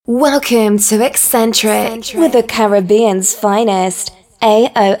Welcome to Eccentric with the Caribbean's finest,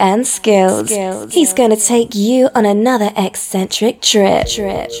 AON Skills. He's gonna take you on another eccentric trip.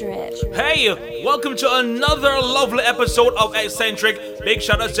 Hey, welcome to another lovely episode of Eccentric. Big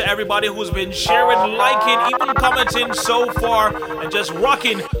shout out to everybody who's been sharing, liking, even commenting so far, and just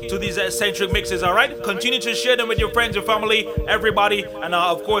rocking to these eccentric mixes, alright? Continue to share them with your friends, your family, everybody, and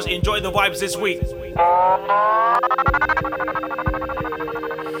of course enjoy the vibes this week.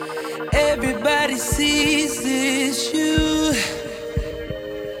 Everybody sees this you.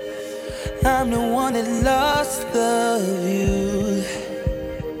 I'm the one that lost the view.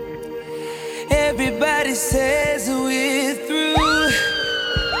 Everybody says we're through.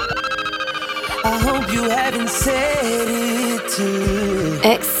 I hope you haven't said it too.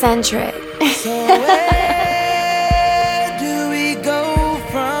 Eccentric. So where do we go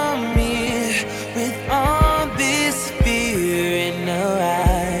from here with all this fear in our eyes?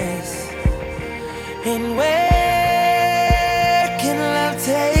 And where can love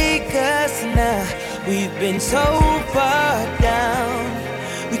take us now? We've been so far down,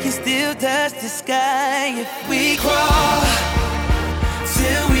 we can still touch the sky if we crawl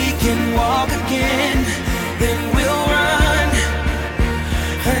till we can walk again. Then we'll run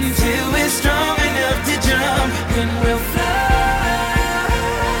until we're strong enough to jump. Then we'll fly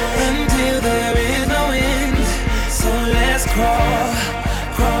until there is no end. So let's crawl,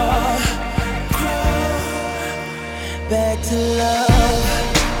 crawl, crawl back to love.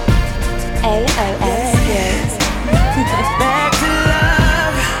 AON Skills. Back to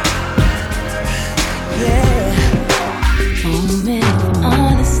love. Yeah. Moment of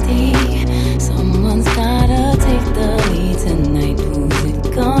honesty. Someone's gotta take the lead tonight. Who's it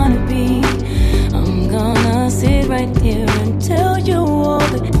gonna be? I'm gonna sit right here and tell you all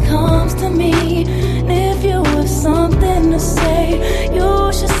that comes to me. And if you have something to say,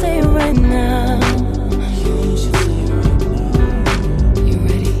 you should say it right now. You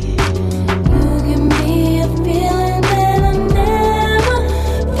ready? You give me a feeling that I never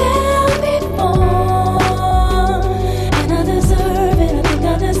felt before, and I deserve it. I think I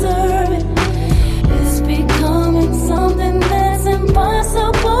deserve it. It's becoming something that's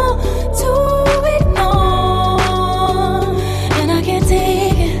impossible to ignore, and I can't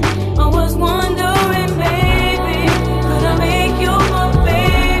take it. I was wondering, baby, could I make you my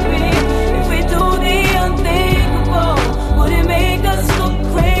baby? If we do the unthinkable, would it make us go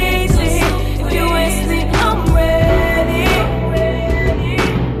crazy? If you ask me, I'm ready.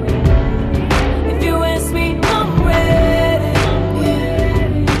 If you ask me, I'm ready.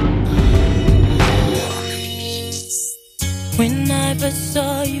 When I first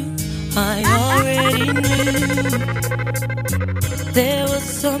saw you, I already knew there was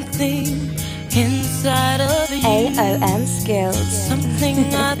something inside of you. AON Skills.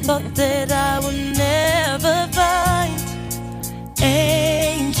 Something I thought that I would never find.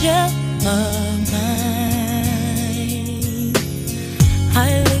 Angel of mine.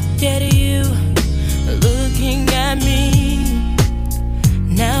 I looked at you, looking at me.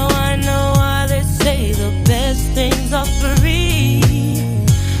 Now I know why they say the best things are free.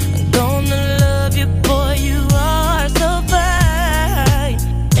 I'm gonna love you, boy, you are so fine.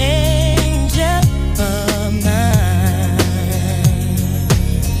 Angel of mine.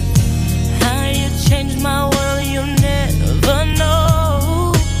 How you changed my world, you'll never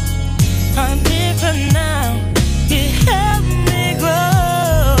know. I'm different now, you help me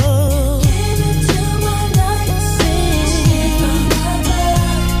grow. Give it to my life, sing from my blood.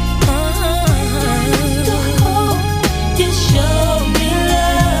 You show me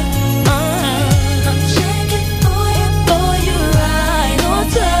love. I'm checking for you, boy, you're right on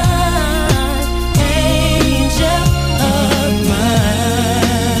time. Angel of mine.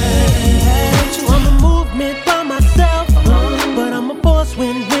 I'm a movement by myself, but I'm a force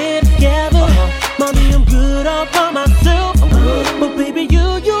when we're together. Mommy, I'm good all by myself, but baby, you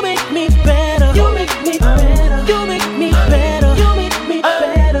make me better. You make me better. You make me better. You make me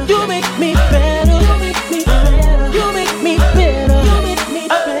better. You make me better. You make me better. You make me better. You make me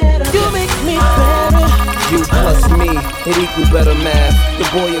better. You make me better. You plus me, it equal better math. The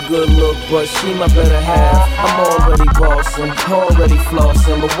boy a good look, but she my better half. I'm already bossing, already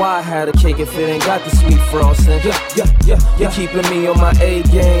flossing, but why I had a cake if it ain't got the sweet frosting? You're keeping me on my A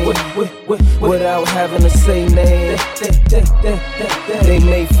game without having to say name. They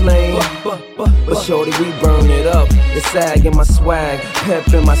may flame, but shorty, we burn it up. The sag in my swag,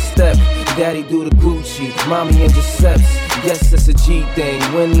 pep in my step. Daddy do the Gucci, mommy in Giuseppe's. Yes, it's a G thing.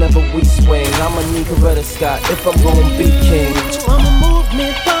 Whenever we swing, I'ma need Coretta Scott if I'm gonna be king. I'm a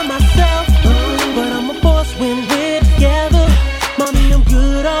movement by myself, but I'm a boss when we're together. Mommy, I'm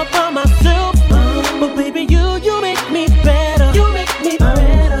good all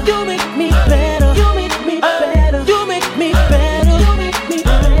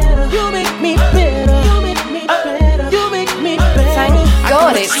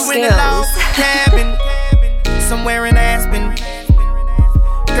eccentric you in a log skills. cabin, somewhere in Aspen.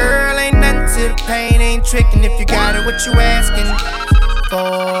 Girl, ain't nothing to the pain, ain't tricking if you got it, what you asking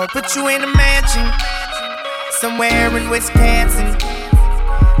for? Put you in a mansion, somewhere in Wisconsin.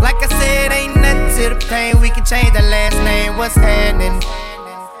 Like I said, ain't nothing to the pain, we can change that last name, what's happening?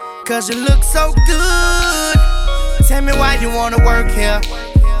 Cause you look so good, tell me why you wanna work here.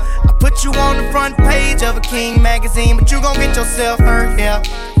 I put you on the front page of a King magazine, but you gon' get yourself hurt here.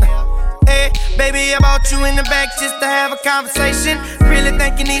 Hey, baby, I brought you in the back just to have a conversation. Really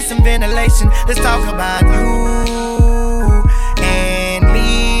think you need some ventilation. Let's talk about you and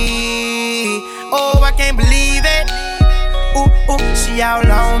me. Oh, I can't believe it. Ooh, she all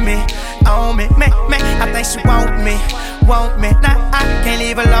on me, man, I think she want me. Nah, I can't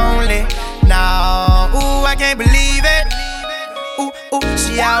leave her lonely. No, ooh, I can't believe it. Ooh,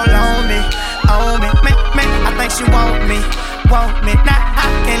 she all on me, man, I think she want me. Nah, I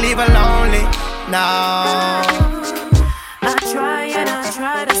can't leave her lonely. No. I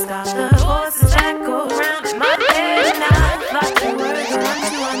try to stop the voices that go round in my head, and I like the words I want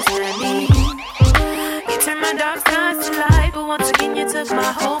to understand me. You turn my dark skies to light, but once again you took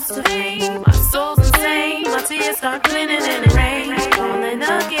my hopes to fame. My soul's insane, my tears start cleaning in the rain.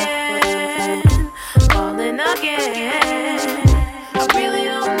 Falling again. I really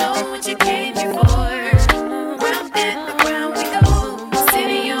don't know what you came here for. Round and around we go,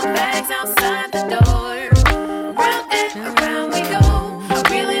 sitting your bags outside the door. Round and around we go, I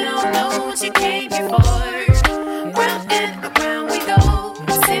really don't know what you came here for. Round and around we go,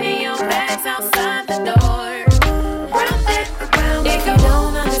 sitting your bags outside the door. Round and around we go.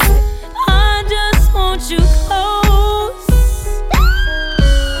 Don't understand, I just want you close,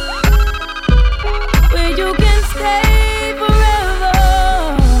 where you can stay forever.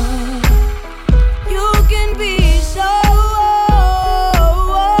 You can be so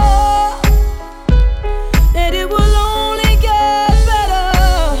that it will only get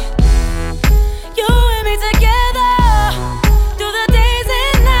better. You and me together through the days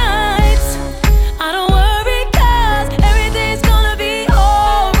and nights. I don't worry 'cause everything's gonna be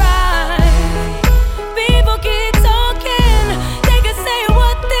alright. People keep talking, they can say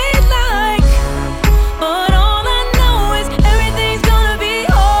what they like, but all I know is everything's gonna be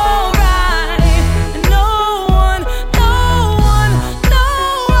alright. And no one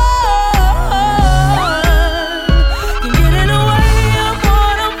can get in the way of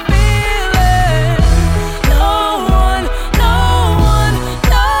what I'm feeling. No one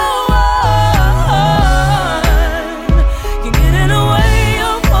can get in the way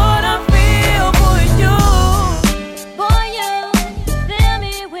of what I feel for you. Boy, you fill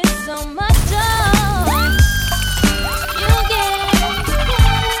me with so much joy. You get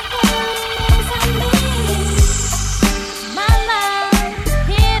I need. My love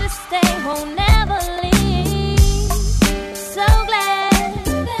here to stay, won't never leave. So glad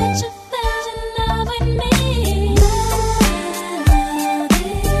that you fell in love with me. Love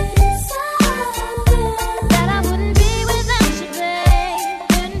is something that I wouldn't be without you, babe.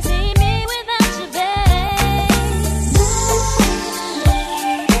 Couldn't see me without you, babe.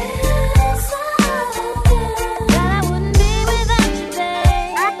 Love is something that I wouldn't be without you,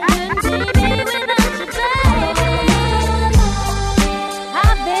 babe. Couldn't see me without you, babe.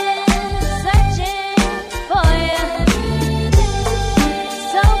 I've been searching for you.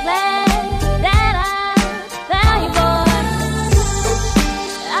 So glad that I found you, boy.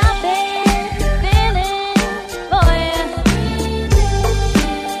 I've been feeling for you.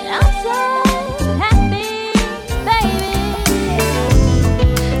 I'm so happy, baby.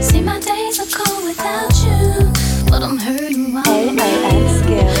 See, my days are cold without you, but I'm hurting while I'm AON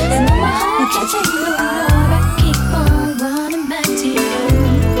skills. and my heart can't take no more. I keep on running back to you.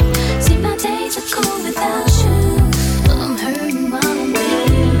 See, my days are cold without you, but I'm hurting while I'm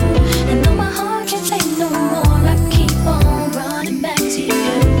with you. And though my heart can't take no more, I keep on running back to you.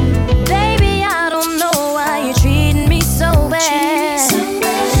 Baby, I don't know why you're treating me so bad.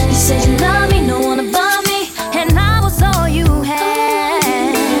 You said you love me, no one above me, and I was all you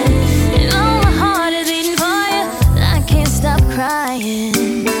had. And all my heart is beating for you, I can't stop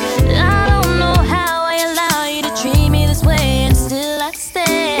crying. I don't know how I allow you to treat me this way, and still I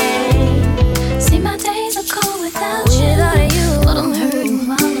stay. See, my days are cold without you, but I'm hurting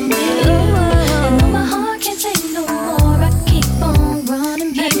while I'm with you. And though my heart can't take no more, I keep on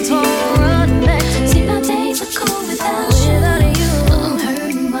running back to you. See, my days are cold without you, but I'm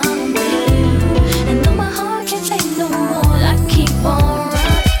hurting while I'm with you. And though my heart can't take no more, I keep on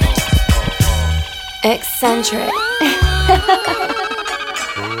running. Eccentric.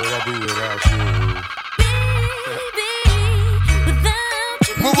 Baby, without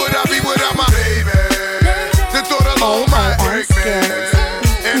you. all might break, man.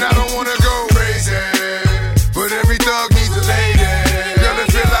 And I don't wanna go crazy, but every thug needs a lady. Girl,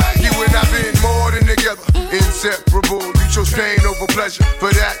 it feel like you and I been more than together. Inseparable, you chose pain over pleasure.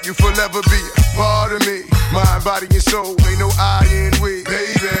 For that, you forever be a part of me. Mind, body, and soul, ain't no I in we.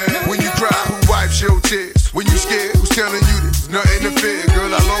 Baby, when you cry, who wipes your tears? When you scared, who's telling you there's nothing to fear?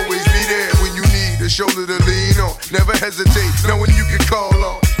 Girl, I'll always be there when you need a shoulder to lean on. Never hesitate, knowing you can call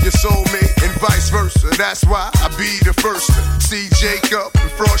on your soulmate and vice versa. That's why I be the first to see Jacob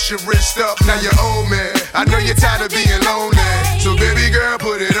and frost your wrist up. Now you're old man, I know you're tired of being lonely. So baby girl,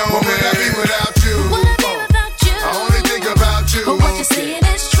 put it on. What would I be without you? I only think about you. But what you're saying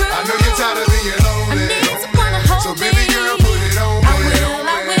is true. I know you're tired of being lonely. I need someone to hold so baby girl, put it on. I will.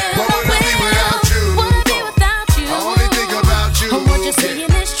 What would I be without you? Wanna be without you. I only think about you. But what you're saying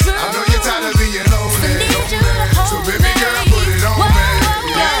is true. I know you're tired of being lonely. I need you to hold so baby girl, put it on, man.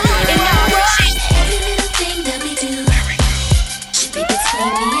 Every little thing that we do should be between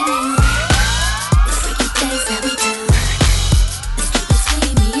me and you. The freaky things that we do, let's keep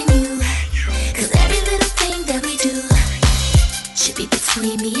between me and you. 'Cause every little thing that we do should be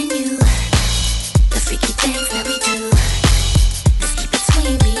between me and you. The freaky things that we do, let's keep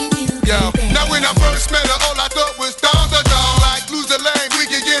between me and you. Yo, now when I first met her, all I thought was dong the dong. Like lose a lane, we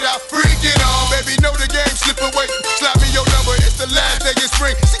can get out, freaking on. Baby, know the game, slip away, slap me your number. It's the last day in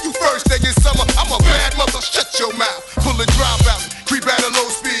spring, see you first day in summer. I'm a bad mother, shut your mouth. Pull a drop out, creep at a low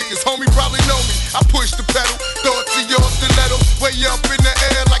speed. Cause homie probably know me. I push the pedal, thought to your stiletto, way up in the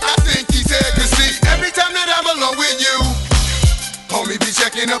air like I think he's there. Cause see, every time that I'm alone with you, homie be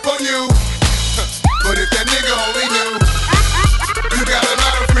checking up on you. But if that nigga only knew, you got a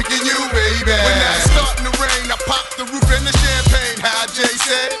lot of freaking you, baby. When that's starting to rain, I pop the roof and the champagne. How Jay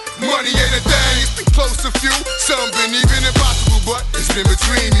said, money ain't a thing. It's been close to few, some been even impossible, but it's been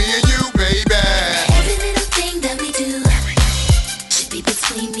between me and you, baby. Every little thing that we do should be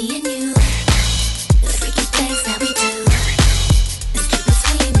between me and you. The freaky things that we do, let's keep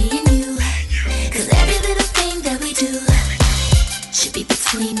between me and you. 'Cause every little thing that we do should be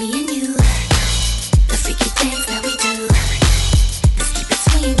between me and you. The freaky things that we do, let's keep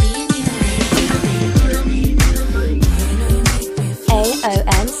between me and you.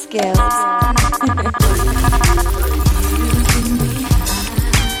 AON Skills.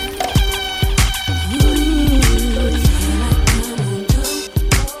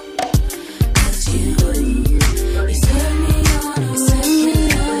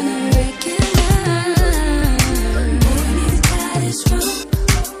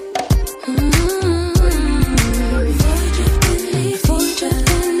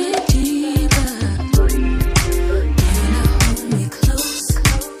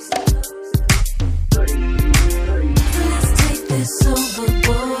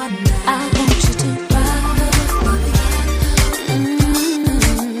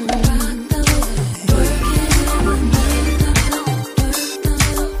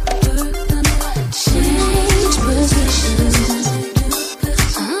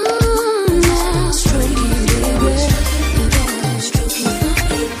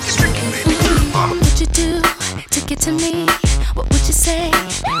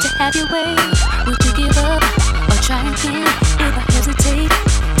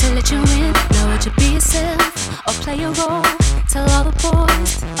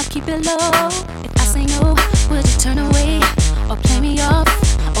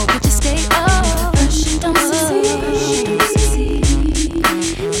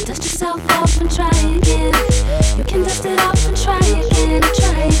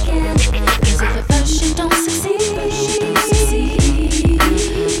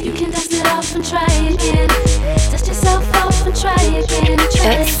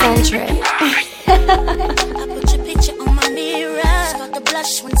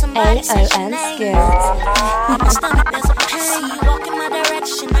 AON Skills. My stomach, there's a pain. You walk in my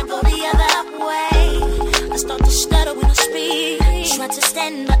direction, I go the other way. I start to stutter when I speak. Try to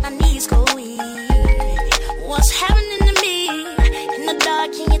stand, but my knees go weak. What's happening to me? In the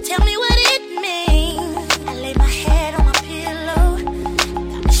dark, can you tell me what it means? I lay my head on my pillow,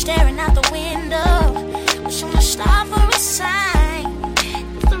 got me staring out the window. Wish on a star for a sign.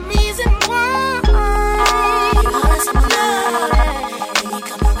 It's the reason why.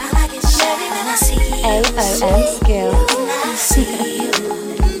 AON Skills.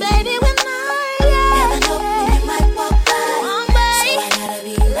 Baby, when I never know when you might walk by, so I gotta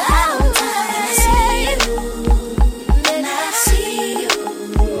be right on time. When I see you, then I see you.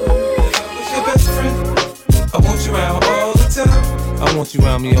 What's your best friend? I want you around all the time. I want you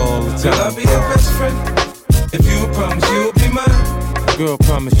around me all the time. Girl, I'll be your best friend. If you promise you'll be mine. Girl,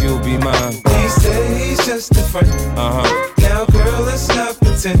 promise you'll be mine. These days, just a friend. Now, girl, let's not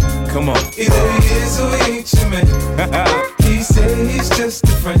pretend. Come on. Either he is or he ain't your man. He said he's just a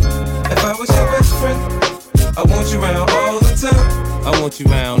friend. If I was your best friend, I want you around all the time. I want you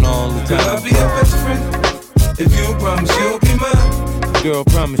around all the time. Girl, I'll be your best friend. If you promise you'll be mine. Girl,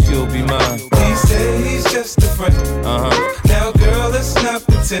 promise you'll be mine. He said he's just a friend. Now, girl, let's not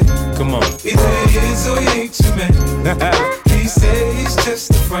pretend. Come on. Either he is or he ain't your man. He said he's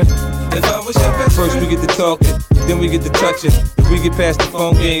just a friend. If I was your best First friend. we get to talking, then we get to touching. If we get past the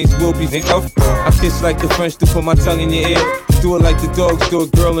phone games, we'll be off. I kiss like the French to put my tongue in your ear. Do it like the dogs do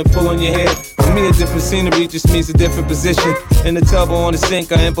it, girl, and pull on your hair. For me, a different scenery just means a different position. In the tub or on the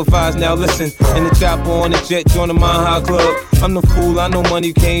sink, I improvise, now listen. In the chopper on the jet, join the Mile High Club. I'm the fool, I know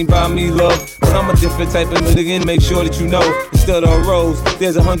money can't buy me love. But I'm a different type of milligan, make sure that you know. Instead of a rose,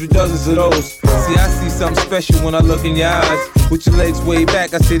 there's 100 dozens of those. See, I see something special when I look in your eyes. With your legs way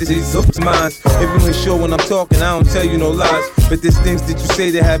back, I say this is up to mine. If you ain't sure when I'm talking, I don't tell you no lies. But there's things that you say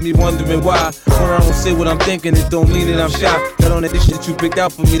that have me wondering why. When I don't say what I'm thinking, it don't mean that I'm shy. Got on that shit that you picked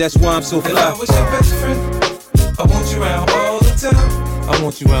out for me, that's why I'm so fly. If I was your best friend, I want you around all the time. I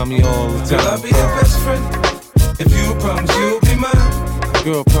want you around me all the time. Girl, I'll be your best friend. If you promise you'll be mine.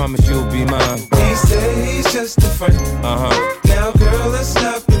 Girl, promise you'll be mine. He said he's just a friend. Now, girl, let's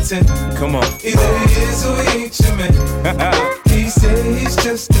not pretend. Come on. Either he is or he ain't your man. He said he's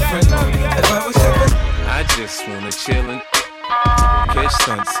just a friend. If I was your best I just wanna chill and catch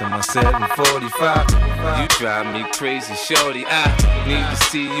stunts in my 745. You drive me crazy, shorty. I need to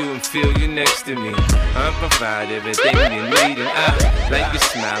see you and feel you next to me. I provide everything you need, and I like your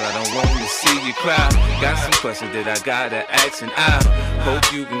smile. I don't want to see you cry. Got some questions that I gotta ask, and I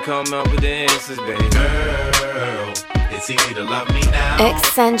hope you can come up with the answers, baby. girl. It's easy to love me now.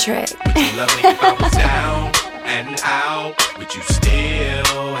 Eccentric. You love me if I was down and out, but you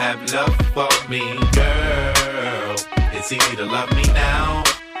still have love for me, girl. It's easy to love me now.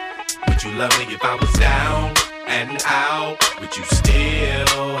 Would you love me if I was down and out, but you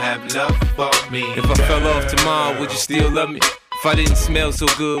still have love for me? If I fell off tomorrow, would you still love me? If I didn't smell so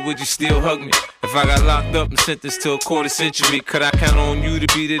good, would you still hug me? If I got locked up and sentenced to a quarter century, could I count on you to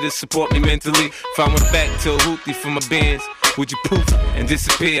be there to support me mentally? If I went back to a hoopty for my bands, would you poof and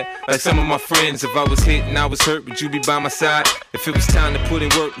disappear like some of my friends? If I was hit and I was hurt, would you be by my side? If it was time to put in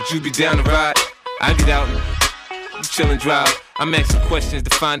work, would you be down to ride? I get out and you chill and drive. I'm asking questions to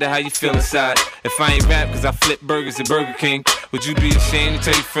find out how you feel inside. If I ain't rap cause I flip burgers at Burger King, would you be ashamed to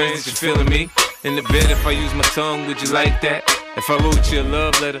tell your friends that you're feeling me? In the bed, if I use my tongue, would you like that? If I wrote you a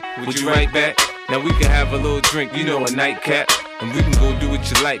love letter, would you write back? Now we can have a little drink, you know, a nightcap, and we can go do what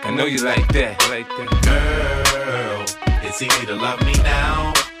you like. I know you like that. Girl, it's easy to love me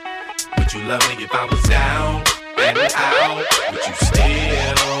now. Would you love me if I was down and out? Would you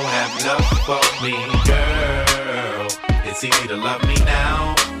still have love for me, girl? It's easy to love me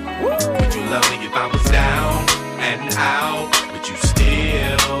now. Would you love me if I was down and out? Would you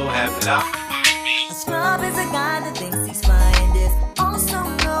still have love for me? A scrub is a guy that thinks he's fine. Is also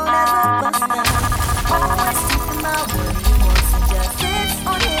known as a buster. Always taking my word, he wants to just sits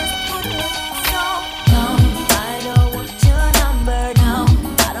on his foot. So, no, I don't want your number, no.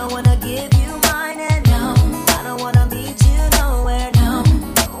 I don't wanna give you mine, and no, I don't wanna meet you nowhere, no.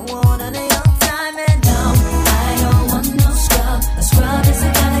 Don't want none of your time, and no, I don't want no scrub. A scrub is a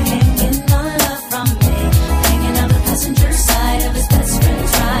guy that can't get no love from me. Hanging on the passenger side of his best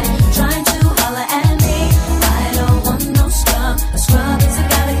friend's ride, trying to holler at me. I don't want no scrub. A scrub is a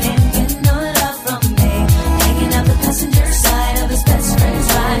guy that can't get no love from me. Hanging out the passenger side of his best friend's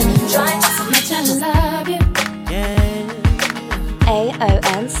ride, trying to much I love you. Yeah.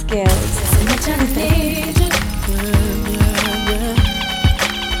 AON Skills. So much I need you.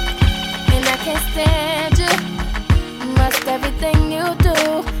 And I can't stand you. Must everything you do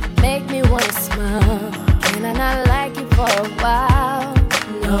make me wanna smile. Can I not like you for a while?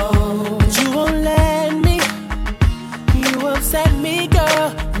 No, but you won't let me. You upset me,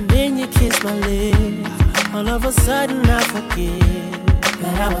 girl, and then you kiss my lips. All of a sudden I forget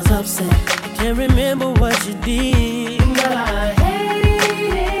that I was upset. I can't remember what you did, but I hate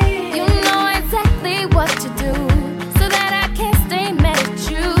it. You know exactly what to do, so that I can't stay mad at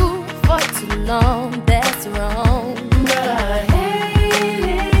you for too long. That's wrong. But I hate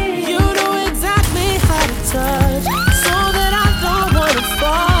it. You know exactly how to touch, so that I don't wanna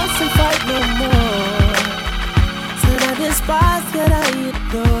fuss and fight no more. Said I despise, yet I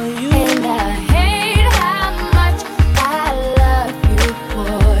adore you. And I hate how much I love you,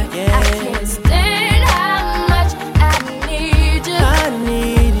 boy. Yeah. I can't stand how much I need you. I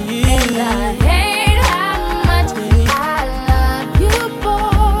need you. And I hate how much I love you,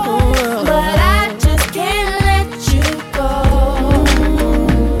 boy. But I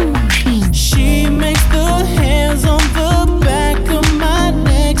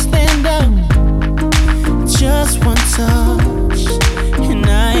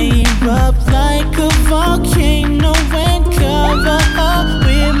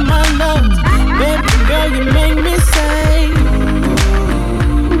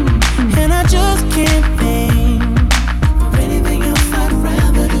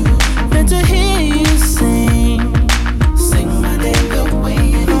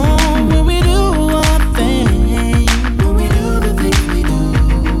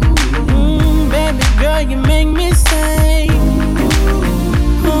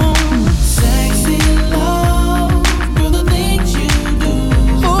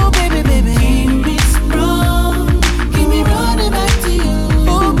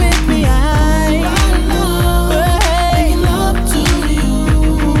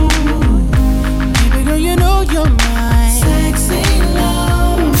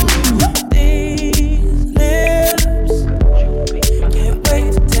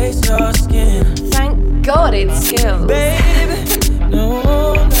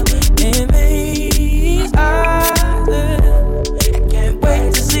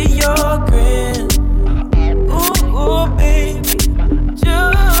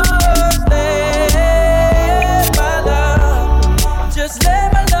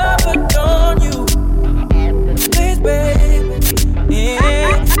my love adorn you. Please, baby,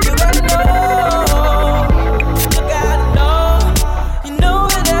 yeah, you gotta know, you know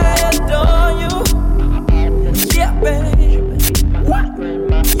that I adore you. Yeah, baby, what?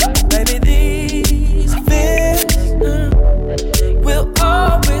 Baby, these fears will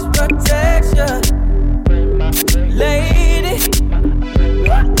always protect you, lady.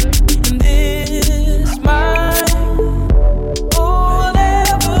 And this mind will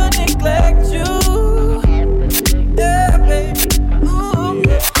never neglect you. Yeah, baby. Ooh.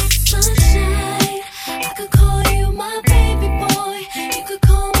 Sunshine, I could call you my baby boy. You could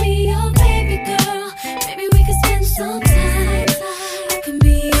call me your baby girl. Maybe we could spend some time. I can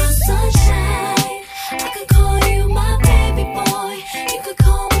be your sunshine. I could call you my baby boy. You could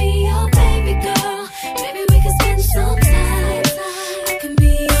call me your baby girl. Maybe we could spend some time. I can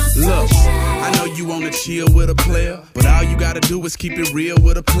be your Look, sunshine. I know you wanna chill with a player, but all you gotta do is keep it real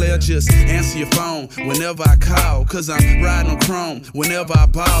with a player. Just answer your phone whenever I call, cause I'm riding on chrome. Whenever I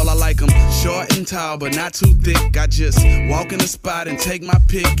ball, I like them short and tall, but not too thick. I just walk in the spot and take my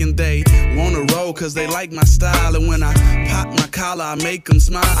pick, and they wanna roll cause they like my style. And when I pop my collar, I make them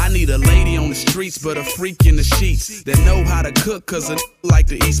smile. I need a lady on the streets, but a freak in the sheets that know how to cook, cause I like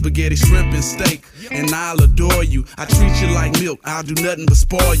to eat spaghetti, shrimp, and steak. And I'll adore you. I treat you like milk, I'll do nothing but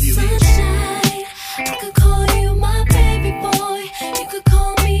spoil you. Sunshine, I could call you my baby boy. You could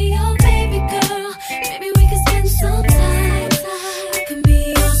call me your baby girl. Maybe we could spend some time. I can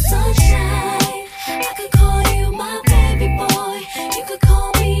be your sunshine. I could call you my baby boy. You could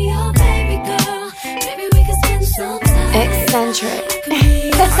call me your baby girl. Maybe we could spend some time. Eccentric.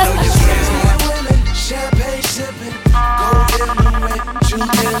 Champagne sipping, golden red, two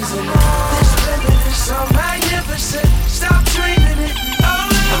things in this living is so magnificent. Stop dreaming it. Oh,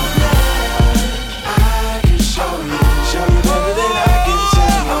 I can show you better than I can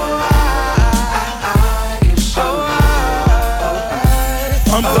tell you. I can show you.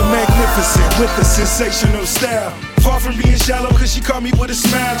 I'm the magnificent with the sensational style. Far from being shallow, cause she caught me with a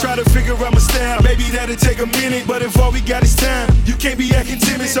smile. Try to figure out my style, maybe that'll take a minute. But if all we got is time, you can't be acting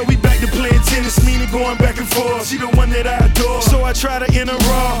timid. So we back to playing tennis, meaning going back and forth. She the one that I adore, so I try to enter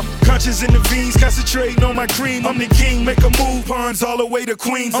raw. Conscious in the veins, concentrating on my cream. I'm the king, make a move, pawns all the way to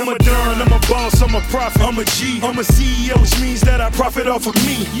Queens. I'm a don, I'm a boss, I'm a prophet, I'm a G. I'm a CEO, which means that I profit off of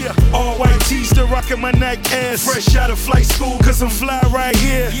me. Yeah, all white tee, still rocking my neck ass. Fresh out of flight school, cause I'm fly right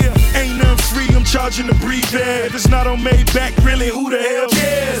here. Yeah, ain't nothing free, I'm charging to breathe air. If it's not on Maybach, really, who the hell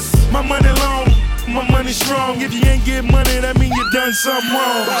cares? My money long, my money strong. If you ain't get money, that mean you done something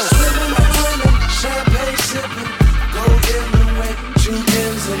wrong. Swimming my woman, champagne sipping, golden red, two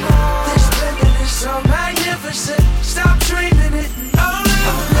M's in this living is so magnificent. Stop dreaming it. Oh,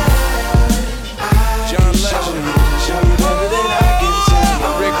 John Legend, show you better than I can tell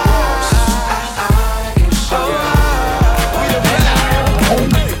you. Rick Ross.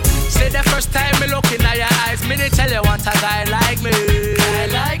 Say the first time me look in your eyes, me they tell you want a guy like me.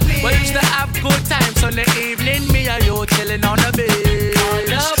 We used to have good times on the evening, me and you chilling on the beach.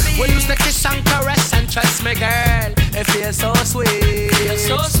 We used to kiss and caress and trust me, girl. It feels so sweet.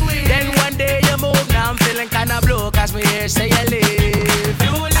 Then one day you move, now I'm feeling kinda blue, cause me here say you leave.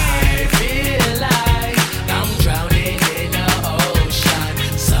 You leave, feel like I'm drowning in the ocean.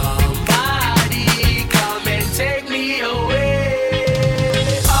 Somebody come and take me away.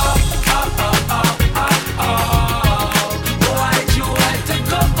 Why'd you have to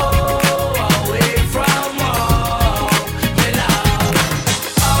go away from home, my love?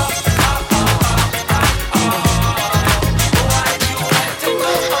 Why'd you have to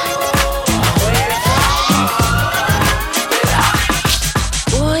go away from home?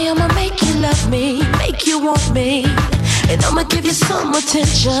 Boy, I'ma make you love me, make you want me, and I'ma give you some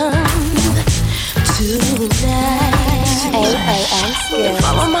attention tonight. AON Skills.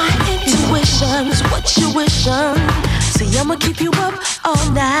 Follow my intuitions, what you wishin'. See, I'ma keep you up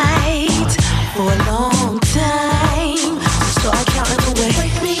all night for a long time. So start counting away.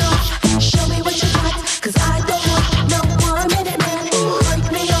 Break me off, show me what you got, cause I don't want no 1 minute man.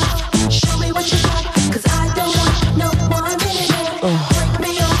 Break me off, show me what you got, cause I don't want no 1 minute man. Break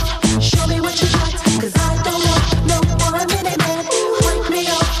me off, show me what you got, cause I don't want no 1 minute man. Break me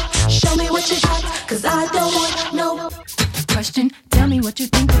off, show me what you got, cause I don't want no. Question, tell me what you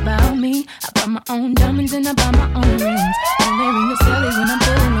think about me. I buy my own diamonds and I buy my own rings. Don't let me silly when I'm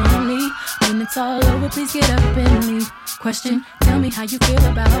feeling lonely. When it's all over, please get up and leave. Question, tell me how you feel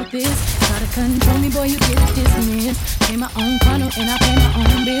about this. Try to control me, boy, you get dismissed. Pay my own funnel and I pay my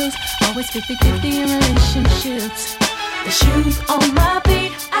own bills. Always 50-50 in relationships. The shoes on my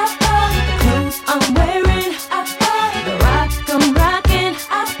feet, I bought. The clothes I'm wearing, I bought. The rock I'm rocking,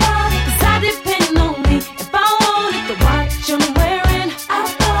 I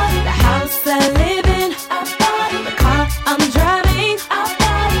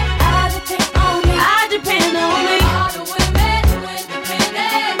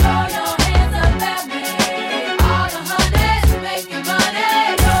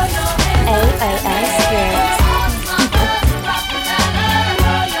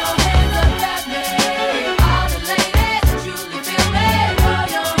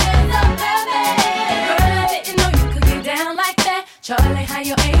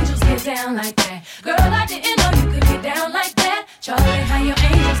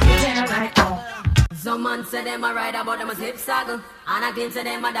say them a ride but them a slip saggle. And I claim say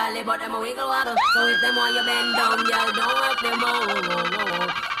them a dolly but them a wiggle waggle. So if them want you bend down, girl, don't work them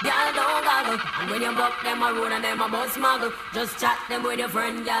out. Girl, don't goggle. And when you buck them a road and them a bus muggle, just chat them with your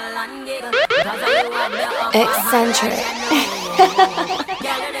friend, girl, and giggle. Cause you have the upper Eccentric.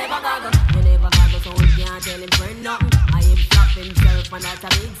 Girl, you never goggle. You never goggle, so we can't tell him friend nothing. I him flop himself and that's a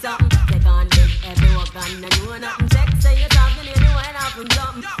big something. Take on big every work and do nothing. Check say you're talking in the wine off from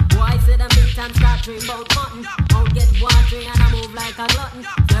something. Boy, say them big time start dream about mutton. Won't get watery and I move like a glutton.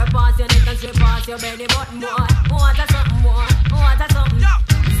 Strip past your neck and strip past your belly button, boy. What a something, boy. What a something.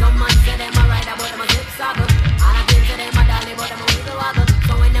 Some man say them a ride but them a slip saggle. And I think say them a dolly but them a wiggle waggle.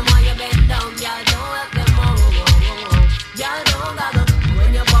 So when them want you bend down, y'all don't help them out. Y'all don't goggle. When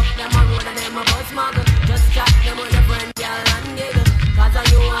you buck them a road and them a bus muggle, just chat them with your friend, y'all, and giggle. Cause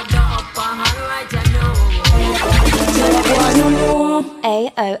you have the upper hand right, you know.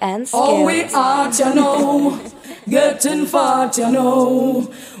 AON skills. Oh, we out, you know. Getting fat, you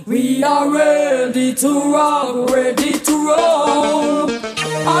know. We are ready to rock, ready to roll.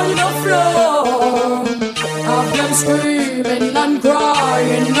 On the floor, have them screaming and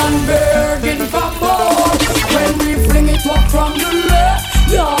crying and begging for more. When we fling it up from the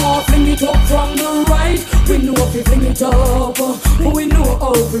left, yeah, fling it up from the right. We know if we fling it up, we know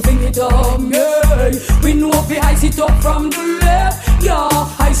how we fling it up, yeah. We know if we ice it up from the left, yeah,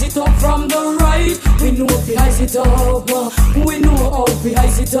 ice it up from the right. We know if we ice it up, we know how we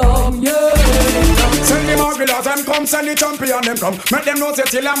ice it up, yeah. Send the Margulas, them come, send the champion, them come. Make them know say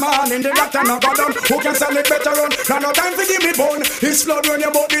till a man in the doctor not go down. Who can sell it better run? Now no time to give me bone. It's flood when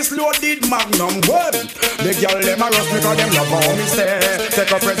you bought this loaded magnum. What? The girl them a rush because them love how me stay.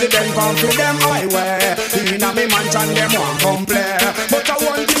 Take a president come to them highway. Inna me mansion them want come play. But I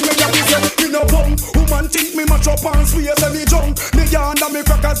one thing me have to say, me no bum. Woman think me match up and swear say me jump. Me yarn and me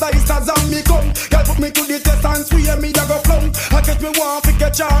crackers ice as and me come. Girl put me to the test and swear me da go flung. I get me want to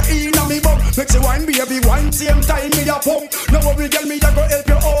catch her inna me bum. Make she wine baby wine same time me a pump. Now worry girl me da go help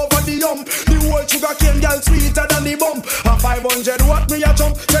you over the hump. The whole sugar cane girl sweeter than the bump. A 500 watt me a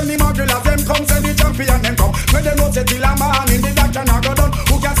jump. Send the Margulas them come, send the champion them come. When them know say till a man in the doctor not go down.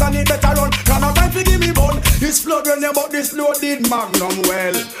 Who can stand it better run? Can no time to give me bone. It's flood when you bought this loaded magnum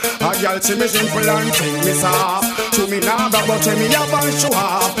well. A girl see me simple and think me soft. To me now but to me a band show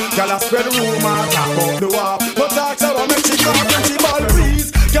off. Girl a spread rumor talk about the war. But talk so I make she talk when she ball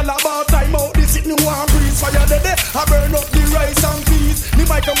breeze. Girl about time out this it no one breeze. Fire the day I burn up the rice and peas. The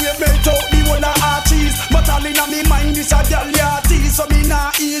microwave melt out the whole of our cheese. But all in me mind this a girl ya tease. So me nah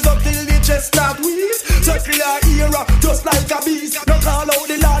ease up till the chest start wheeze. Circular era just like a beast. No call out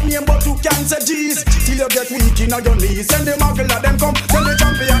the Lord name but you can't say G's. Till you get weak in your knees. Send the Margulas them come, send the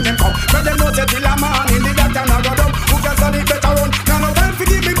champion them come. When them know say till a man in the doctor not go down. Who can stand it better run? Now no time to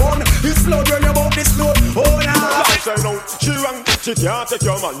give me bone. It's flood when you bought this load. Oh nah. Say no, she wrong, she can't take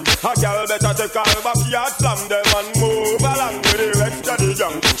your man. A girl better take her backyard, slam them and move along with the rest of the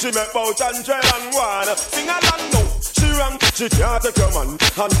young. She make bout and trail and one. Sing along now. She wrong, she can't take your man.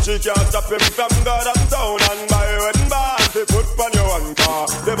 And she can't stop him from God and town. And by when bad, they put on your one car.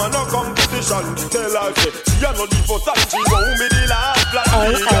 Them a no competition. Tell her say, she a no leave for and she won't be the last black.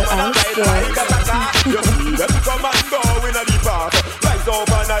 You see them come and go in a deep part. Rise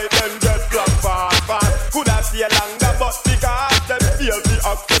overnight, them get black fast, fast. Could I stay longer, but because them feel the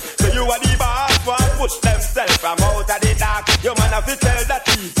upset. So you are the boss, one push themselves from out of the dark. You man have to tell that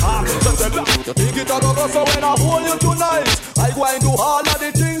he's hard. So tell them, you think it a go so when I hold you tonight, I go and do all of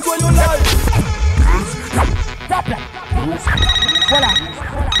the things when you like. Stop that. Voila.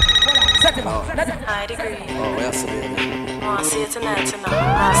 Set him up. High degree. Oh, yes, Wanna see it tonight, you know.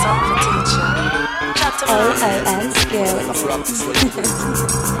 Now something to teach you. Chat to AON skills. I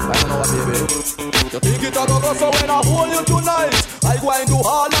don't know what, baby. You think it a go so when I hold you tonight, I go and do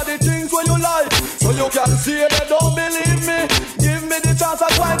all of the things when you like. So you can see they don't believe me. Give me the chance I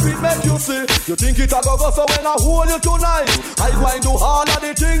go and make you see. You think it a go so when I hold you tonight, I go and do all of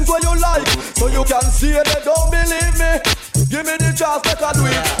the things when you like. So you can see they don't believe me. Give me the chance that I do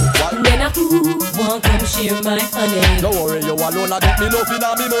it. Then I want come share my honey. Don't worry, you alone, I get me nothing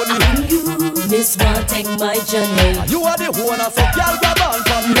on me money. And you, this one take my journey. You are the owner, so girl grab on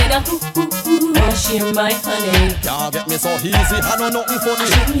from me. Then I want share my honey. Can't get me so easy, I know nothing funny.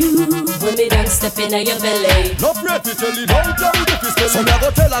 And you, when me done step in your belly. No pretty tell you, don't tell me if it's so me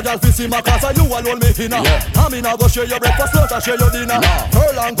go tell a girl to see my cause and you alone me inna. I mean I go share your breakfast, lunch and share your dinner.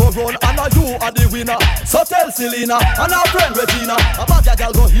 Girl and go run, and you are the winner. So tell Selena and her friend Regina, a bad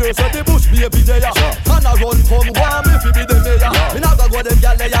girl go here, so the bush push baby there. And I run come warm if you be the mayor. Me not go them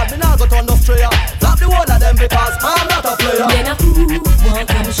gyal there, me not go turn no strayer. Flop the one of them because I'm not a player. Then a who want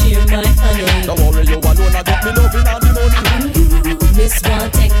come share my honey? Don't worry, you alone, I got me loving and the money. And you, miss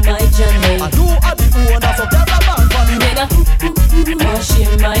want take my Johnny. And you are the owner, so get a man for me. Then a who want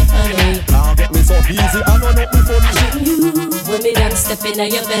share my honey? Can't get me so easy, I know nothing for me. And you, when me done step in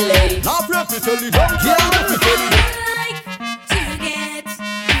your belly. Now break me tell you, yeah, break me tell you.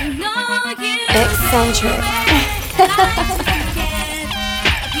 Eccentric.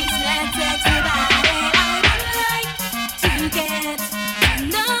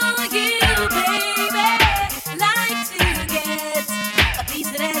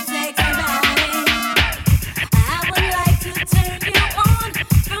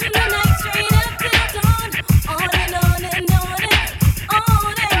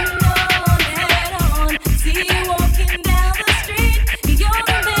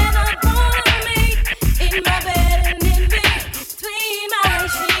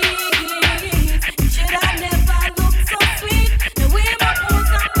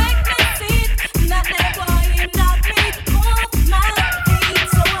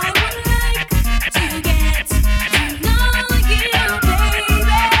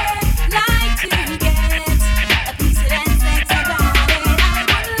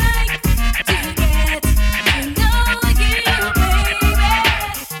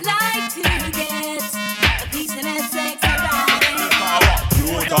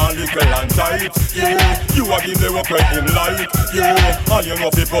 And you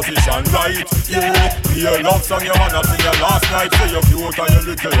know the position right, yeah. Your love song you wanna sing your last night. Say you're cute and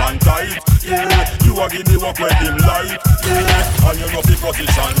you're little and tight, yeah. You a give me work with him light, yeah. And you know the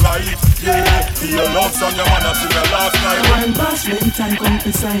position right, yeah. Your love song you wanna sing your last night. When bashment time come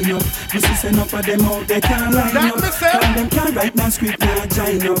to sign up, this is enough of them out, they can't line up. And them can't write no script, now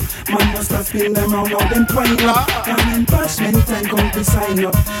join up. Man must have spin them round, now them twine up. And when bashment time come to sign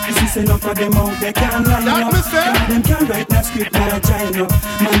up, this is enough of them out, they can't line up. And them can't write no script, now join up.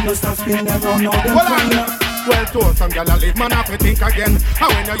 Man must have spin them round, now them twine up. Well told some gyal a live, man have to think again. And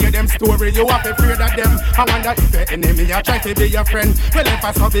when you hear them story, you have to afraid of them. I wonder if the enemy a try to be your friend. Well if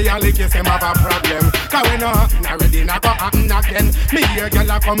I saw be a lick, them have a problem. Cause when no happen already, not go happen again. Me hear gyal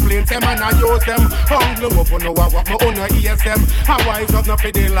a complain, them and I use them. Hungry up on what me own ears them. I wise up now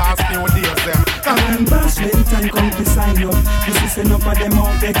for the last few days them. And bashment time come to sign up, this is enough of them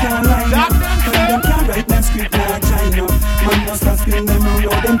out, they can't line up. And them can't write no script, now join up. Man must have spin them round,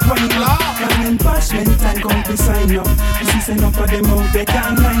 now them twine up. And when bashment time come to sign up, this is enough of them out, they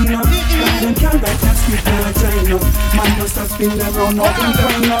can't line up. And them can't write no script, now join up. Man must have spin them round, now them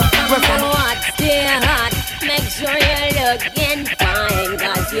twine up. Stay hot, make sure you're looking fine.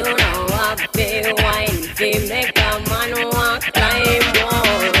 Cause you know I feel wine, feel make a man walk like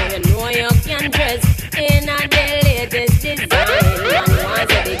one. You know you can dress in a the latest design. Man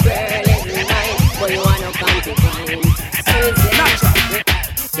wants the girl is mine, but you wanna come to find Susie.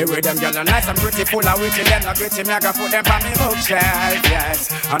 The way them gyal are nice and pretty, full of witty, them not gritty, me I go put them on me bookshelf,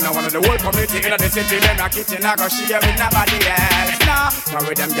 yes. And now one of the whole community in the city, them not kitchen, I go share with nobody else, no. Now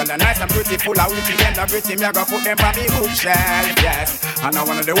with them gyal are nice and pretty, full of witty, them not gritty, me I go put them on me bookshelf, yes. And now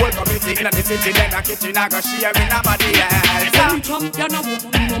one of the whole community in the city, them not kitchen, I go share with nobody else. Every champion a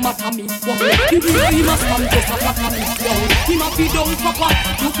woman, no matter me, woman. The way he must come just a flat on me, yo. He must be down proper,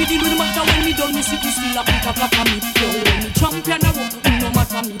 no pity no matter when me done, me see you still a put a flat on me, yo. Any champion a woman, no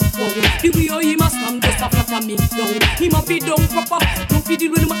matter me, yo. The way he must come just a flat on me, yo. He must be down proper, no pity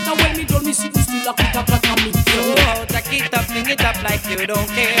no matter when me done, me see you still a put a flat on me, yo. Oh, jack it up, fling it up like you don't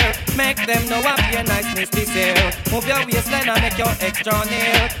care. Make them know up your niceness this year. Move your waistline and make your extra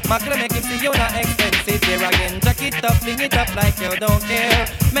near. Macro make him see you not expensive here again. Jack it up, fling it up like you don't care.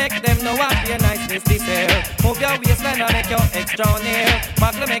 Make them know up your niceness this year. Move your waistline and make your extra near.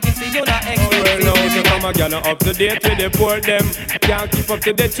 Macro make him see you not expensive. Well, now you come again up to date with the poor them. Can't keep up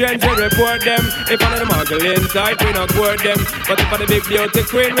to the trends, we report them. If one of the muggle inside, we not court them. But if one of the big beauty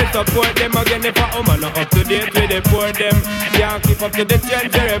queen, we support them. Again, if a woman not up to date with the poor them. Can't keep up to the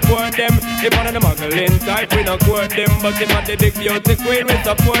trends, we report them. If one of the muggle inside, we not court them. But if one of the big beauty queen, we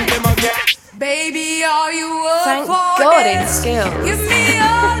support them again. Baby, are you up Thank for God this? it's skills. Give me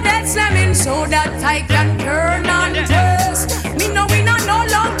all that slamming so that I can turn and test. Me know we not no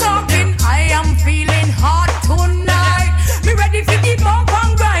long talking. I am feeling hot tonight. Me ready for the bump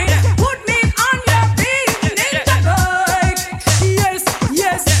and grind. Put me on your feet in the bike. Yes,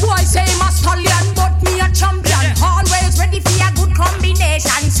 yes. Boy say I'm a stallion, but me a champion. Always ready for a good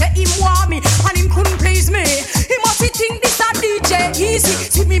combination. Say him want me and him couldn't please me. He must think this a DJ easy.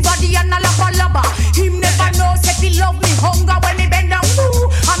 See me body and a lava lava. Him never know say he love me hunger when me bend down. Woo,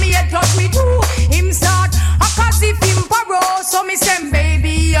 and me head touch me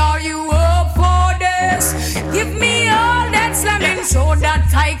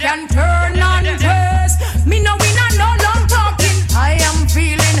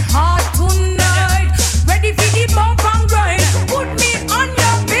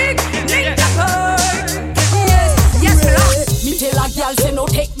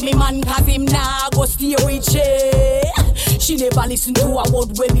listen to a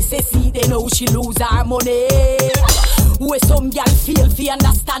word when me say see, they know she lose her money. Where some gal feel fi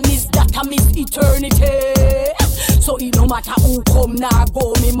understand is that I miss eternity. So it no matter who come now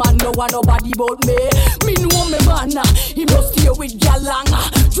go, me man no want nobody but me. Me know me man, he must stay with gal long.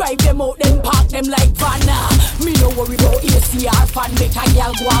 Drive them out, then park them like van. Me no worry about ACR fan, make a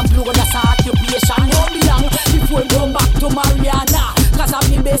gal go and blow that's her occupation. No be long before come back to Mariana, cause I'm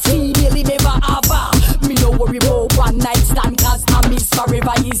the best female he ever have. Me no worry about one night stand, cause I miss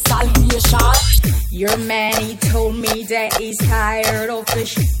forever his salvation. Your man, he told me that he's tired of the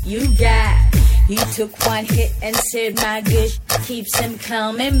shit you got. He took one hit and said my good keeps him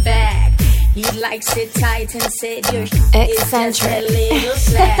coming back. He likes it tight and said your shit is just a little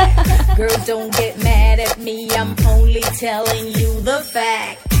slack. Girl, don't get mad at me, I'm only telling you the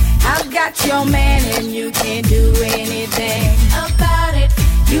fact. I've got your man and you can't do anything about it.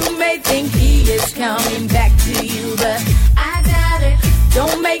 You may think he is coming back to you, but I doubt it.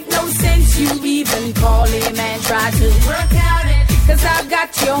 Don't make no sense you even call him and try to work out it. Cause I've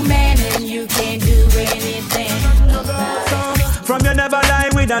got your man and you can't do anything about it. From you never lie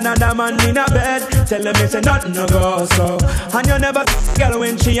with another man in a bed. Tell him it's a nothing no go so. And you never girl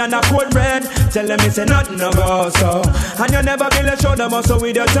when she on a cold bread. Tell him it's a nothing no go so. And you never build a shoulder muscle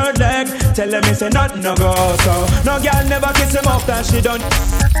with your third leg. Tell him it's a nothing no go so. No girl never kiss him after she done.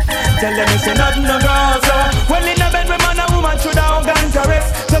 Tell him it's a nothing no go so. Well in a bed with man and woman should have organ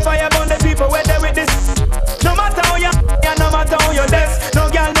caress. So fire burn the people where they with this. No matter how you no matter how you less. No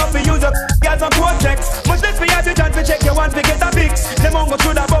girl not be use up girls on cortex. Much less for you to chance to check you want to get a fix. Them won't go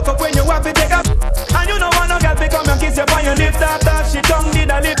through the buck up when you want to take a. And you know want no girl to come and kiss you on your lips after she tongue did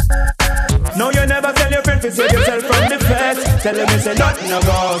a lip. No, you never tell your friend to save yourself from the fence. Tell them it's a nothing no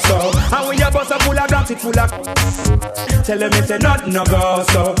go so. And when your bus a full of grams, it full of. Tell them it's a nothing no go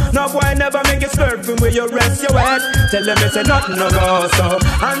so. No boy never make you swerve from where you rest your head. Tell them it's a nothing no go so.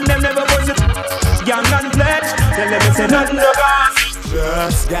 And them never push it young and pledge. Tell them it's a nothing no go.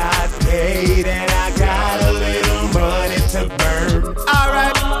 Just got paid and I got a little money to burn.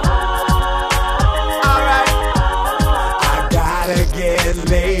 Alright. I gotta get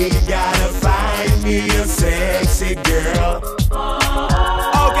laid, gotta find me a sexy girl.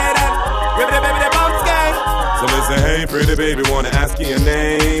 Okay then, baby, bounce gang. So listen, hey pretty baby, wanna ask you your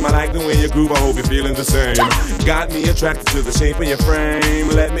name. I like the way you groove, I hope you're feeling the same. Got me attracted to the shape of your frame.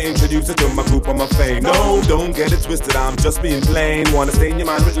 Let me introduce you to my group on my fame. No, don't get it twisted, I'm just being plain. Wanna stain your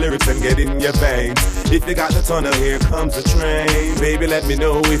mind with lyrics and get in your veins. If you got the tunnel, here comes the train. Baby, let me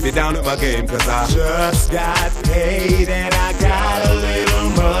know if you're down with my game, cause I just got paid and I got a little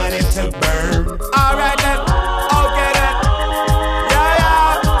money to burn. Alright then, okay then.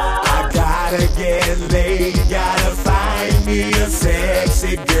 Yeah. I gotta get laid, gotta find me a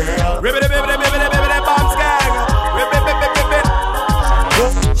sexy girl. Bombs gang.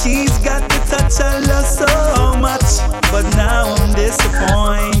 She's got the touch I love so much, but now I'm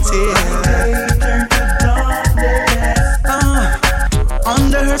disappointed.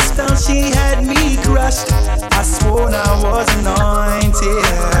 Under her spell she had me crushed. I swore I was anointed.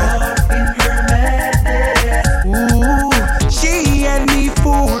 Ooh, she had me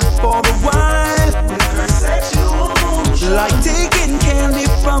fooled for a while. Like taking candy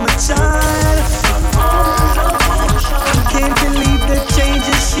from a child. Can't believe the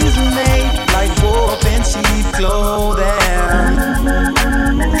changes she's made, like wolf and sheep clothing.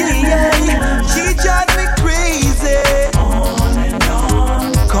 Yeah, she drives me crazy. On and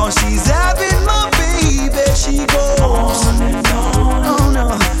on, cause she's having my baby. She goes on and on. Oh no,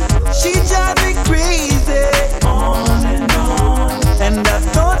 she drives me crazy. On and on, and I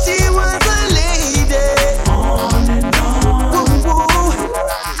thought she was a lady. On and on. Woo, woo.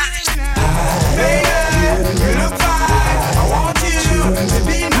 Baby, you look fine. I want you to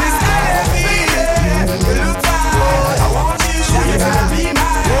be my baby. You look fine. I want you to be my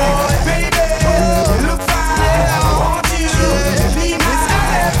baby. You look fine. I want you to be my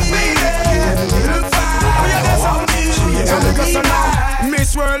baby. You look fine.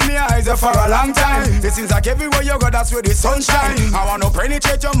 Miss World, me eyes are for a long time. It seems like everywhere you go, that's where the sunshine. I wanna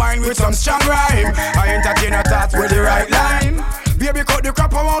penetrate your mind with some strong rhyme. I entertain your thoughts with the right line. Baby, cut the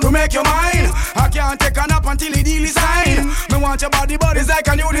crap, I want to make you mine. I can't take a nap until the deal is signed. Me want your body's like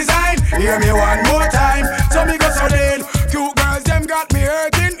a new design. Hear me one more time, so me go so then. Cute girls, them got me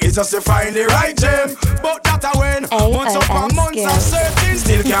hurting. It's just to find the right gem. But that a when, months upon months of searching,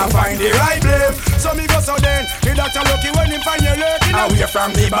 still can't find the right blame. So me go so then, the doctor lucky when him find you lurking away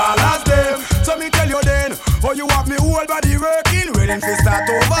from the ballast them. So me tell you then, oh you have me whole body working, ready to start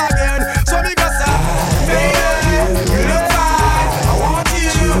over again. So me go so, baby, you look fine. I want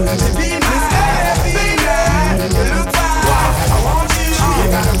you to be my baby. You look fine. I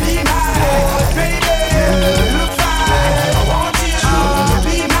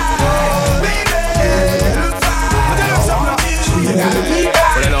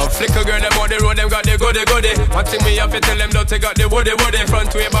thing me have to tell them don't take out the woody.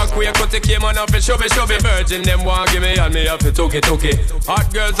 Front way, back way, cut the came on off it, shove it. Virgin them want give me and me have to took it.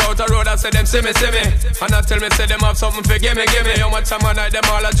 Hot girls out the road, I say them see me. And I tell me say them have something for give me. How much time I night them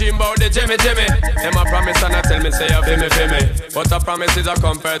all a dream about the Jimmy. Them a promise and I tell me say you feel me. But a promise is a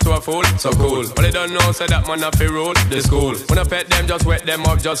compared to a fool, so cool. But they don't know say that man have to rule the school. When I pet them, just wet them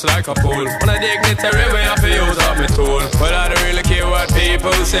up just like a pool. When I dignitary way, I feel use up my tool. But I don't really care what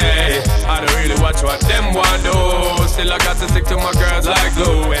people say. I don't really watch what them want do. Still I got to stick to my girls like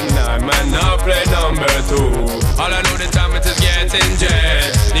glue. And I man now play number 2. All I know the time it is getting jet.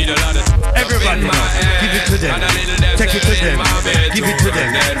 Need a lot of everybody give it to them. Take it to them. Give it to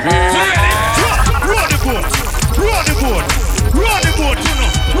them. Roll the boat. Roll the boat. Roll the boat, you know.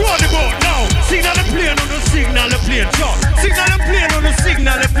 Roll the boat now. Signal the plane on the signal the plane. So, signal the plane on the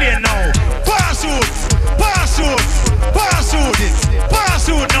signal the plane now. Parachute. Parachute. Parachute.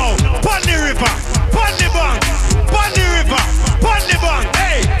 Parachute now. Pon the river. Pon the bank. Pon the river. Pon the bank.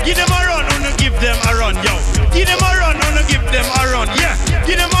 Hey, give them a run. Wanna give them a run, yo. Give them a run. Wanna give them a run. Yeah.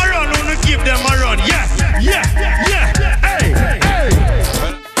 Give them a run. Wanna give them a run. Yeah. Yeah. Yeah. Hey. Hey.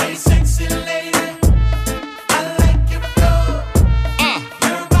 Hey, sexy lady. I like your flow.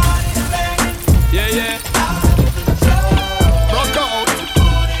 Your body's banging. Yeah. Out of control. Rock out.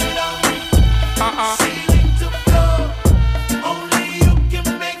 Put it on me. Ceiling to floor. Only you can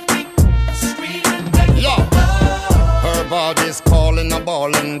make me scream and beg. Yo. Her body's calling, a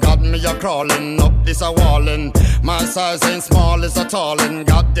ballin', got me a crawling up this a wallin'. My size ain't small, it's a tallin'.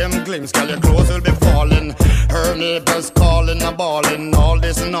 Got them glimpse, girl, your clothes will be falling. Her neighbors calling, a ballin'. All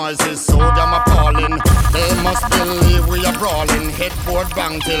this noise is so damn appalling. They must believe we are brawling. Headboard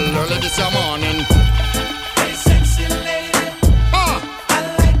bang till early this morning. Hey, sexy lady. I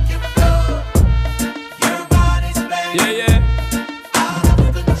like your flow. Your body's banging. Yeah. Out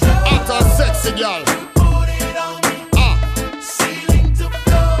of control. Out a sexy girl. Put it on me. Ceiling to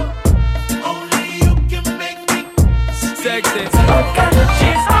floor. Only you can make me sexy.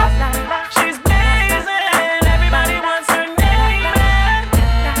 She's hot, she's blazing. Everybody wants her name.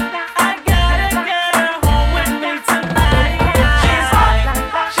 I gotta get her home with me tonight. She's hot,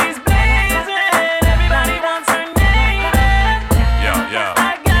 she's blazing. Everybody wants her name. Yeah. I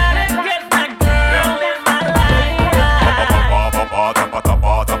gotta get that girl in my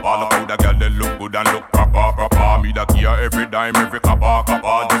Look how the girl they look good and look proper. Me da care every dime, every kappa.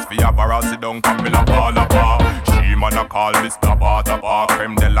 Just for your para sit down, come me la pa. She man a call this tapa.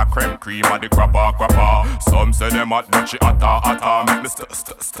 Creme de la creme, cream of the crappa. Some say them hot, but she hotter. Make me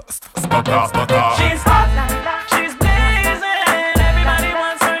stutter. She's hot, she's blazing. Everybody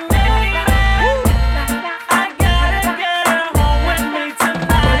wants her name. I gotta get her home with me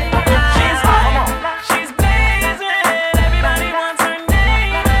tonight. She's hot, she's blazing. Everybody wants her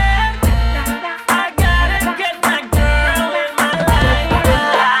name. I gotta get that girl in my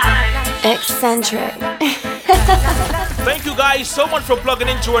life. Eccentric. Thank you guys so much for plugging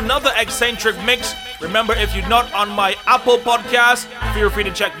into another Eccentric mix. Remember, if you're not on my Apple podcast, feel free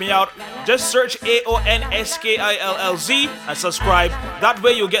to check me out. Just search AONSKILLZ and subscribe. That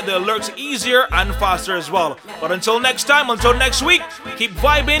way you'll get the alerts easier and faster as well. But until next time, until next week, keep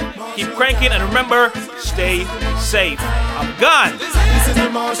vibing, keep cranking, and remember, stay safe. I'm gone. This is the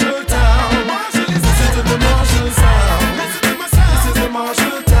Marshall Town. This is the Marshall sound. This is the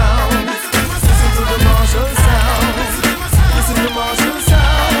Marshall Town. This is the Marshall sound. This is the Marshall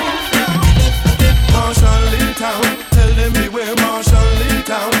sound. Marshall Lee Town. Tell them beware Marshall Lee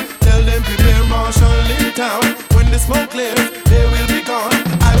Town. Tell them prepare Marshall Lee Town. When the smoke clears, they will be gone.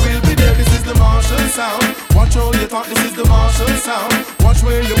 I will be there. This is the Marshall sound. Watch all you thought. This is the Marshall sound. Watch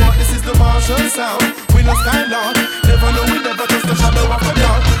where you want. This is the Marshall sound. We no Skylord. Never know we never touch the shadow of a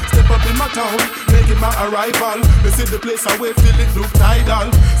cloud. Step up in my town, making my arrival. This is the place I wait till it look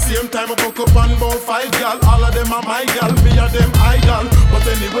tidal. Same time I buck up and about 5 gal. All of them are my gal, me and them idol. But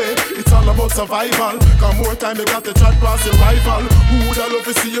anyway, it's all about survival. Come more time you got to chat past your rival. Who would I love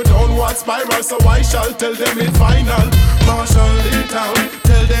to see you downward spiral? So I shall tell them it's final. Marshall Lee Town,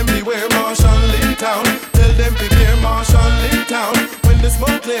 tell them beware Marshall Lee Town. Tell them prepare Marshall Lee Town. When the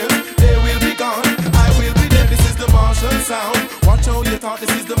smoke clears, they will be gone. I will be there. This is the Marshall sound. Watch how you thought.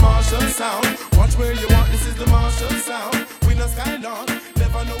 This is the Marshall sound. Watch where you want. This is the Marshall sound. We no Skylord.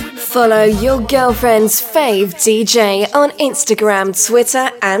 Never know we never. Follow your girlfriend's fave DJ on Instagram,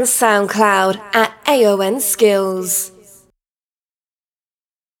 Twitter, and SoundCloud at AON Skills.